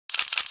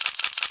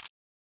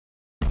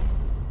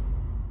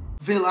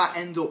Villa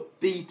end up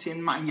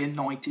beating Man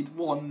United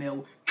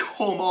 1-0.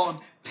 Come on,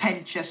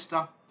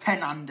 Penchester,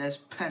 Fernandes,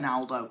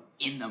 Ronaldo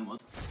in the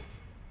mud.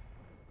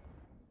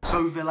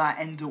 So Villa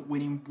end up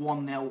winning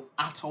 1-0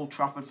 at Old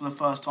Trafford for the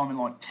first time in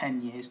like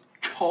 10 years.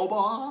 Come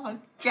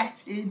on,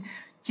 get in.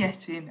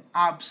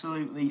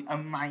 Absolutely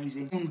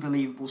amazing,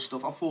 unbelievable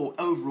stuff. I thought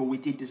overall we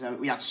did deserve it.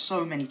 We had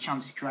so many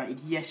chances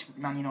created. Yes,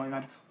 Man United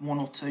had 1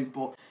 or 2,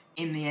 but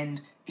in the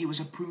end, it was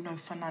a Bruno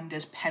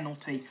Fernandes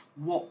penalty.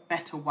 What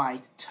better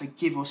way to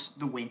give us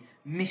the win?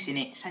 Missing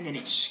it, sending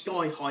it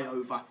sky high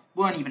over.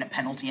 Weren't even a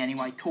penalty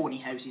anyway.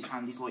 House's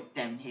hand is like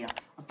down here.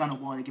 I don't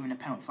know why they're giving a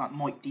penalty for that.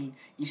 Mike Dean,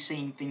 he's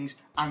seeing things,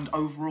 and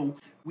overall,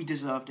 we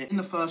deserved it. In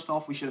the first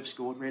half, we should have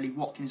scored, really.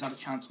 Watkins had a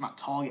chance, Matt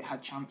Targett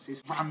had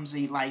chances.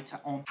 Ramsey later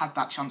on had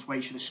that chance where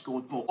he should have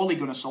scored, but Ole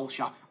Gunnar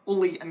Solskjaer,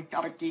 Ole and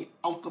Gareth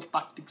out of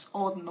tactics.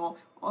 Oh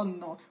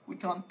no, we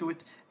can't do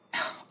it.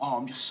 Oh,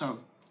 I'm just so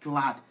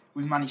glad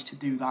we managed to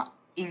do that.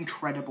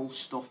 Incredible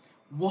stuff.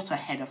 What a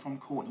header from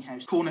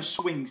Hause. Corner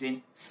swings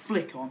in,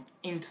 flick on,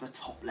 into the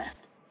top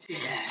left.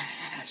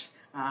 Yes!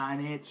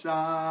 And it's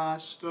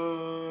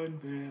Aston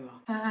Villa.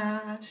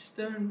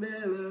 Aston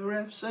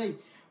Villa FC.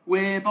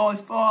 We're by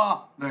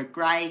far the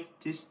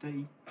greatest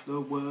team the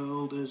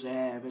world has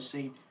ever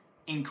seen.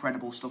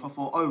 Incredible stuff. I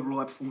thought overall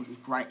our performance was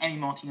great. Emi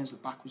Martinez at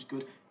the back was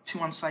good.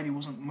 Tuan Sabi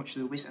wasn't much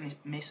of a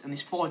miss, and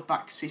this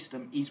 5-back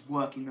system is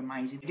working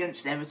amazing.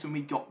 Against Everton,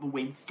 we got the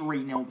win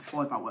 3-0. The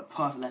 5-back worked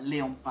perfectly.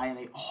 Leon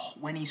Bailey,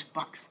 when he's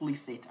back fully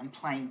fit and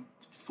playing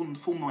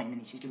full 90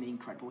 minutes, he's going to be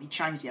incredible. He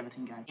changed the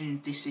Everton game.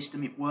 In this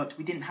system, it worked.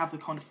 We didn't have the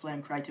kind of flair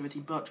and creativity.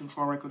 Bertrand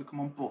Traore could have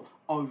come on, but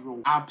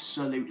overall,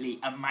 absolutely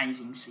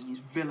amazing scenes.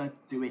 Villa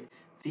do it.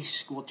 This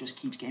squad just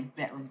keeps getting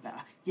better and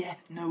better. Yeah,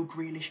 no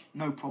Grealish,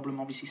 no problem.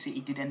 Obviously,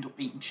 City did end up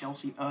beating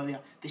Chelsea earlier.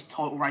 This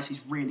title race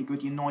is really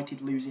good.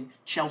 United losing,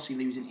 Chelsea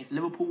losing. If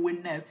Liverpool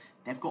win now,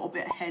 they've got a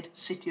bit ahead.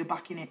 City are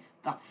back in it.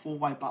 That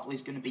 4-way battle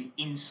is going to be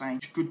insane.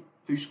 It's a good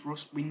boost for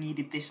us. We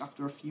needed this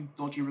after a few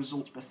dodgy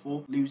results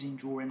before, losing,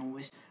 drawing, all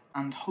this.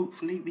 And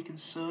hopefully we can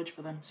surge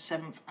for them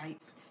 7th, 8th,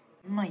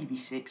 maybe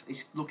 6th.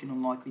 It's looking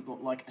unlikely,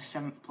 but like a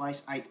 7th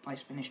place, 8th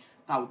place finish,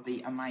 that would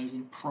be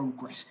amazing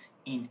progress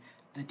in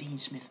the Dean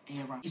Smith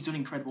era. He's done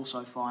incredible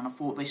so far, and I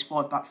thought this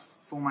 5-back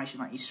formation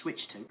that he's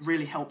switched to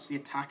really helps the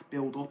attack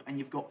build up, and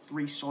you've got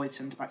 3 solid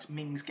centre-backs.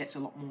 Mings gets a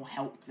lot more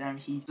help there.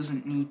 He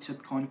doesn't need to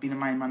kind of be the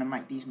main man and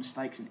make these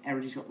mistakes and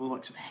errors. He's got the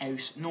likes of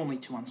Hause, normally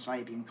Tuan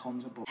Sabi and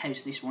Konza, but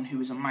Hause, this one, who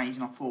was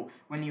amazing. I thought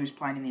when he was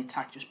playing in the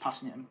attack, just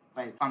passing it and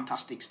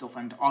fantastic stuff,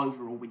 and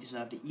overall we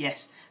deserved it.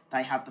 Yes,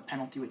 they had the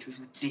penalty, which was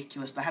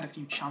ridiculous. They had a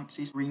few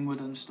chances, Greenwood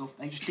and stuff.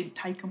 They just didn't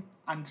take them,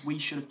 and we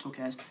should have took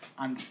ours.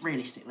 And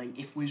realistically,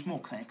 if we was more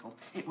clinical,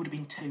 it would have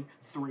been 2,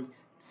 3,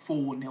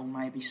 4-0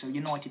 maybe. So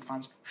United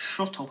fans,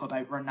 shut up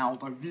about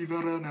Ronaldo. Viva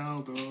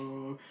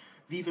Ronaldo.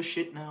 Viva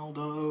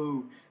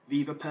Shitnaldo.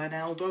 Viva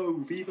Pernaldo.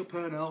 Viva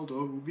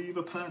Pernaldo.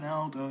 Viva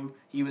Pernaldo.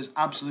 He was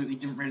absolutely,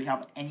 didn't really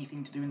have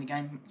anything to do in the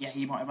game. Yeah,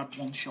 he might have had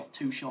 1 shot,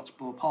 2 shots,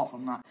 but apart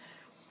from that,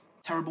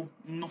 terrible,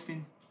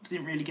 nothing,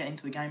 didn't really get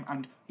into the game,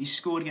 and he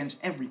scored against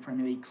every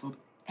Premier League club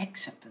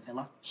except the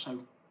Villa. So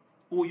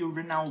all your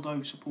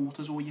Ronaldo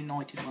supporters, all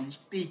United fans,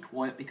 be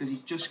quiet, because he's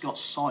just got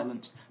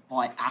silenced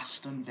by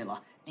Aston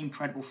Villa.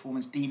 Incredible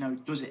performance. Dino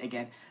does it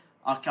again.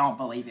 I can't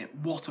believe it.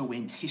 What a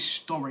win.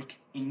 Historic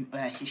in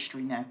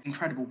history now.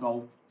 Incredible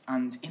goal.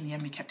 And in the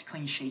end, we kept a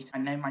clean sheet.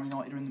 And now Man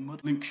United are in the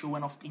mud. Luke Shaw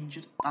went off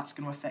injured. That's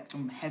going to affect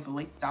him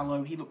heavily.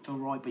 Dalot, he looked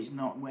alright, but he's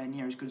not anywhere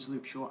near as good as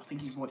Luke Shaw. I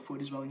think he's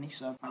right-footed as well, isn't he?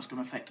 So that's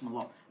going to affect him a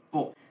lot.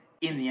 But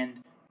in the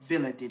end,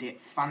 Villa did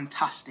it.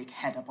 Fantastic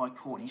header by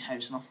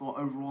Hause. And I thought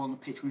overall on the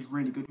pitch was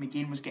really good.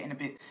 McGinn was getting a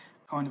bit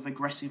kind of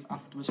aggressive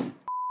afterwards.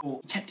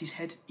 But he kept his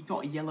head. He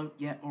got a yellow.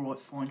 Yeah, alright,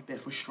 fine. Bit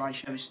of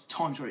frustration. There was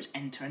times where it's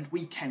end-to-end.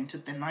 We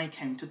countered, then they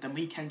countered, then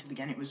we countered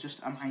again. It was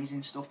just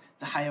amazing stuff.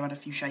 De Gea had a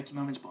few shaky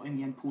moments, but in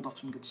the end pulled off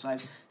some good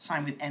saves.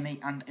 Same with Emi,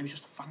 and it was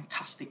just a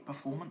fantastic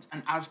performance.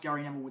 And as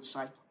Gary Neville would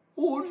say,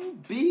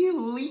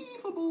 unbelievable.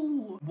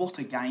 What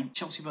a game.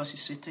 Chelsea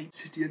versus City.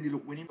 City ended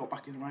up winning, got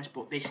back in the race,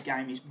 but this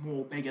game is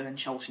more bigger than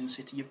Chelsea and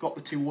City. You've got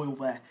the 2 oil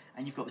there,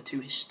 and you've got the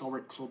 2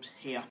 historic clubs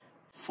here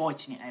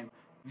fighting it out.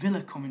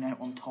 Villa coming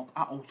out on top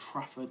at Old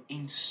Trafford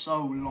in so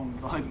long.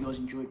 I hope you guys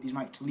enjoyed. Please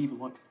make sure to leave a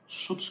like,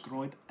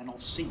 subscribe, and I'll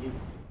see you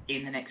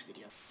in the next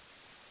video.